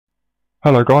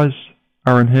Hello guys,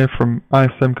 Aaron here from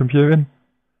ASM Computing.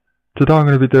 Today I'm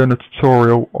going to be doing a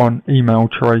tutorial on email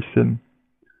tracing.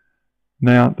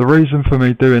 Now the reason for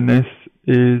me doing this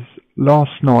is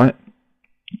last night,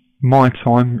 my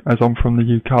time as I'm from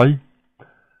the UK,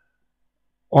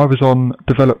 I was on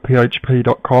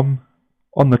developphp.com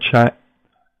on the chat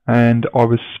and I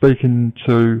was speaking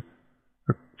to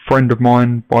a friend of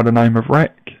mine by the name of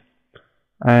Rec,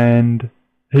 and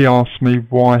he asked me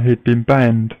why he'd been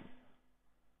banned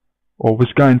or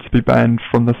was going to be banned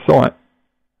from the site.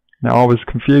 Now I was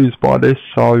confused by this,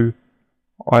 so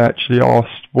I actually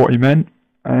asked what he meant,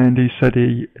 and he said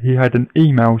he had an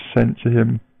email sent to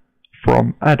him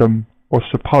from Adam, or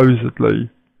supposedly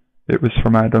it was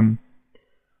from Adam.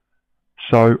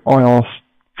 So I asked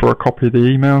for a copy of the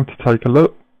email to take a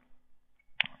look.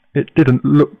 It didn't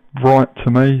look right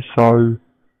to me, so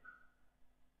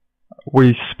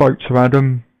we spoke to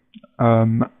Adam.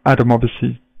 Adam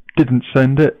obviously didn't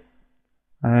send it,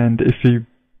 and if he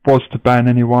was to ban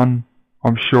anyone,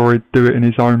 I'm sure he'd do it in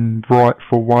his own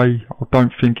rightful way. I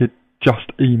don't think he'd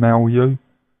just email you.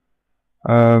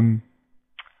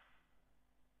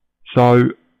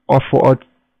 So I thought I'd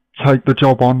take the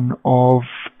job on of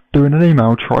doing an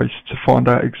email trace to find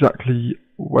out exactly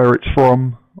where it's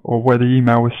from or where the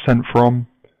email was sent from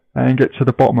and get to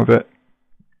the bottom of it.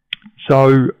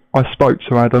 So I spoke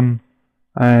to Adam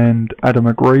and Adam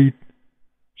agreed.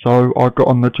 So I got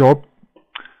on the job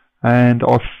and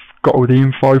I've got all the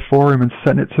info for him and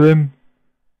sent it to him.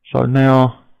 So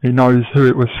now he knows who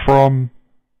it was from.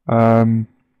 I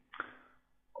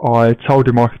told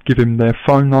him I could give him their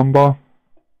phone number.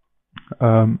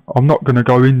 I'm not going to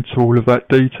go into all of that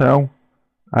detail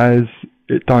as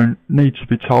it don't need to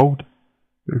be told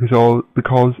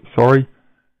because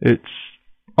it's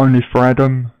only for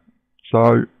Adam.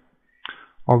 So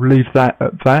I'll leave that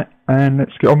at that and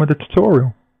let's get on with the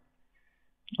tutorial.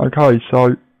 Okay,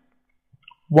 so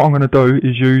what I'm going to do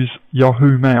is use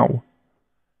Yahoo Mail.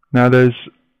 Now there's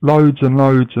loads and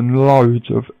loads and loads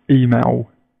of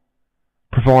email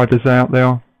providers out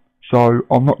there, so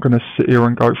I'm not going to sit here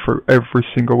and go through every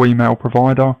single email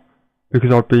provider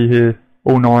because I'd be here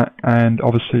all night, and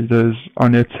obviously there's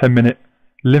only a 10-minute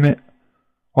limit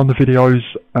on the videos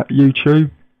at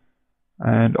YouTube,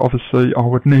 and obviously I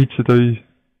would need to do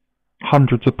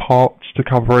hundreds of parts to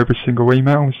cover every single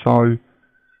email, so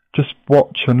just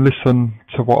watch and listen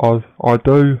to what I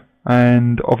do,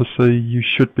 and obviously you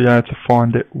should be able to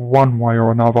find it one way or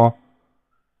another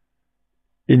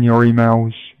in your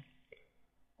emails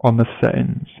on the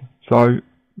settings. So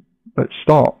let's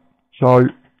start. So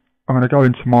I'm going to go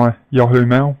into my Yahoo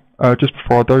Mail. Just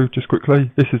before I do, just quickly,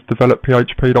 this is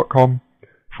developphp.com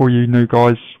for you new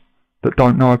guys that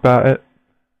don't know about it.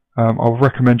 I'll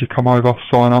recommend you come over,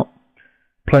 sign up.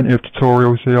 Plenty of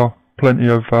tutorials here. Plenty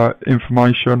of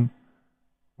information,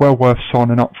 well worth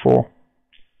signing up for.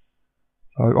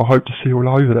 So I hope to see you all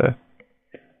over there.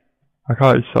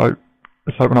 Okay, so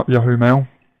let's open up Yahoo Mail.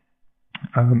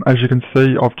 As you can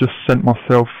see, I've just sent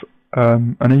myself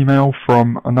an email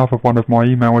from another one of my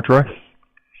email address,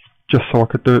 just so I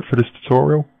could do it for this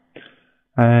tutorial.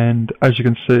 And as you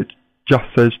can see, it just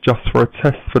says just for a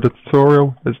test for the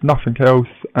tutorial. There's nothing else,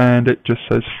 and it just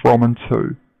says from and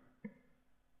to.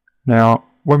 Now,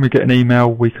 when we get an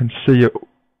email, we can see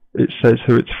it says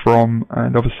who it's from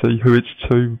and obviously who it's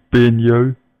to, being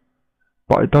you,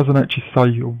 but it doesn't actually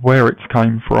say where it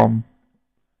came from.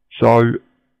 So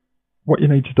what you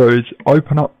need to do is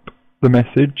open up the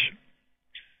message,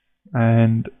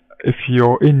 and if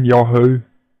you're in Yahoo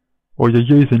or you're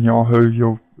using Yahoo,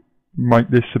 you'll make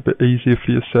this a bit easier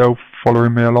for yourself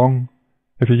following me along.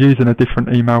 If you're using a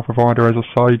different email provider, as I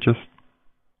say, just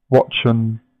watch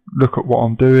and look at what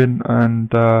I'm doing,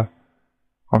 and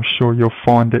I'm sure you'll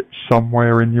find it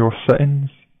somewhere in your settings.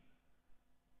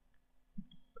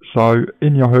 So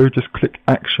in Yahoo, just click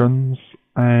Actions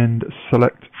and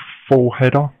select Full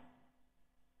Header,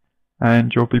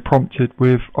 and you'll be prompted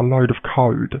with a load of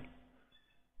code.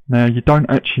 Now you don't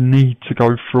actually need to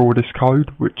go through all this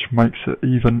code, which makes it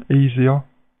even easier.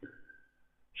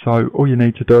 So all you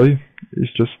need to do is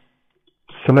just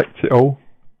select it all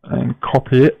and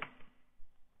copy it,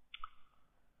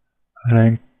 and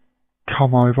then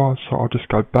come over. So I'll just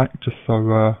go back just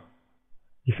so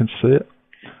you can see it.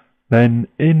 Then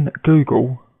in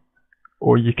Google,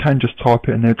 or you can just type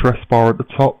it in the address bar at the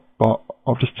top, but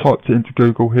I've just typed it into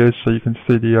Google here so you can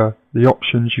see the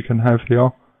options you can have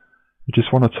here. You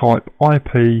just want to type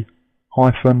IP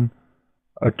hyphen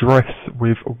address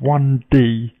with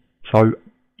 1D, so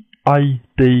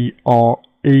adress.com,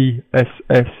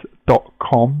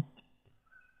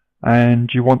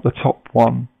 and you want the top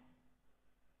one.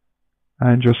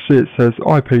 and you'll see it says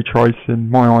IP tracing,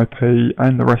 my IP,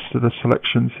 and the rest of the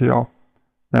selections here.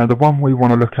 Now the one we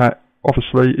want to look at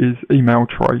obviously is email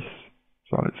trace.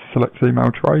 So let's select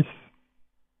email trace.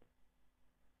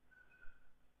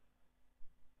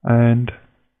 And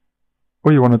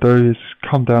all you want to do is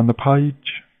come down the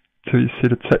page till you see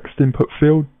the text input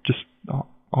field, just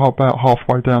about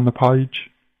halfway down the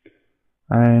page,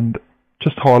 and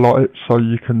just highlight it so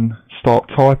you can start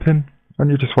typing. And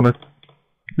you just want to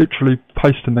literally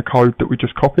paste in the code that we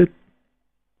just copied,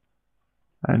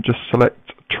 and just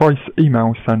select trace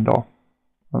email sender,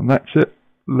 and that's it.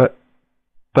 Let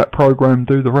that program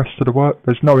do the rest of the work.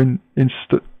 There's no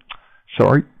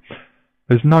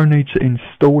there's no need to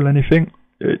install anything.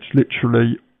 It's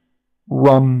literally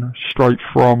run straight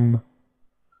from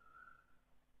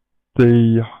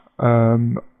the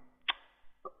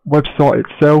website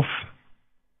itself.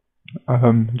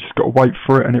 Just got to wait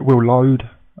for it and it will load,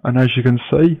 and as you can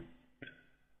see,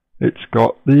 it's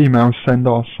got the email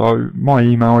sender, so my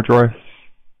email address.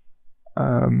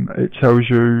 It tells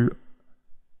you,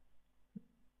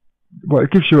 well,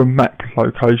 it gives you a MAC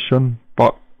location,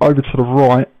 but over to the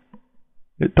right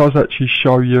it does actually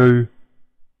show you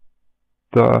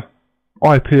the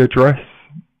IP address,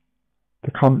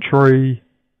 the country,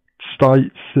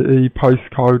 state, city,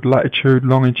 postcode, latitude,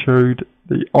 longitude,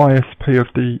 the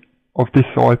ISP of this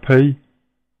IP,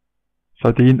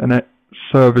 so the internet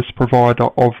service provider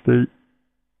of the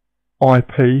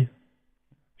IP,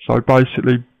 so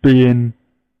basically being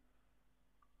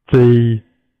the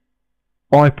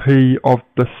IP of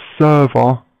the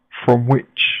server from which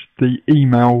the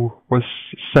email was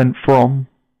sent from,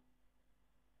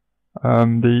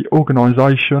 the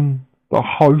organisation, the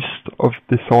host of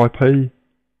this IP,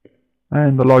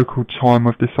 and the local time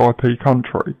of this IP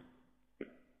country.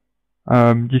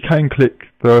 You can click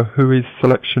the Who Is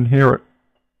selection here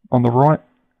on the right,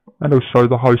 and also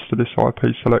the host of this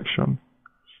IP selection.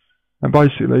 And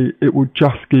basically it will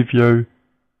just give you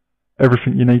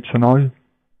everything you need to know.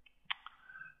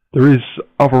 There is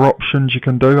other options you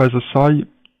can do, as I say.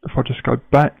 If I just go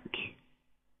back,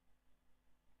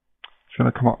 it's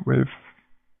going to come up with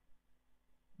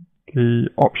the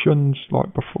options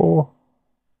like before.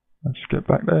 Let's get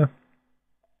back there.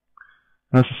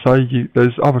 And as I say,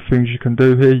 there's other things you can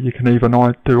do here. You can even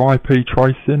do IP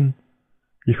tracing.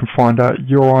 You can find out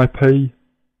your IP.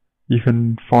 You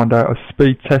can find out a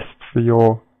speed test for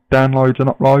your downloads and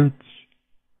uploads.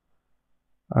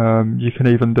 You can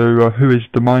even do a Who Is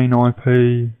domain IP.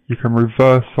 You can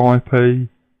reverse IP.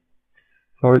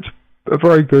 So it's a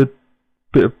very good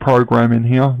bit of programming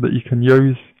here that you can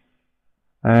use.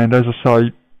 And as I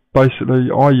say, basically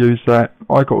I used that.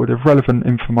 I got all the relevant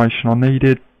information I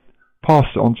needed,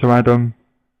 passed it on to Adam,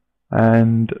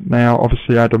 and now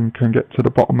obviously Adam can get to the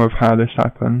bottom of how this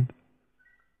happened.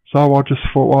 So I just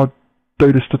thought I'd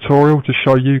do this tutorial to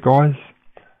show you guys,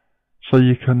 so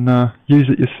you can use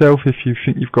it yourself if you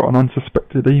think you've got an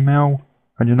unsuspected email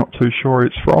and you're not too sure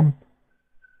it's from.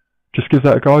 Just give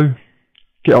that a go,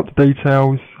 get up the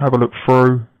details, have a look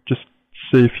through, just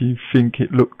see if you think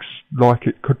it looks like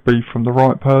it could be from the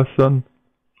right person.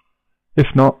 If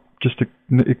not, just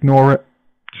ignore it,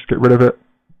 just get rid of it.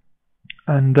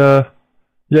 And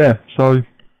yeah, so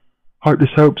hope this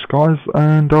helps guys,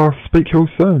 and I'll speak to you all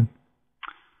soon.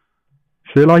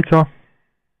 See you later.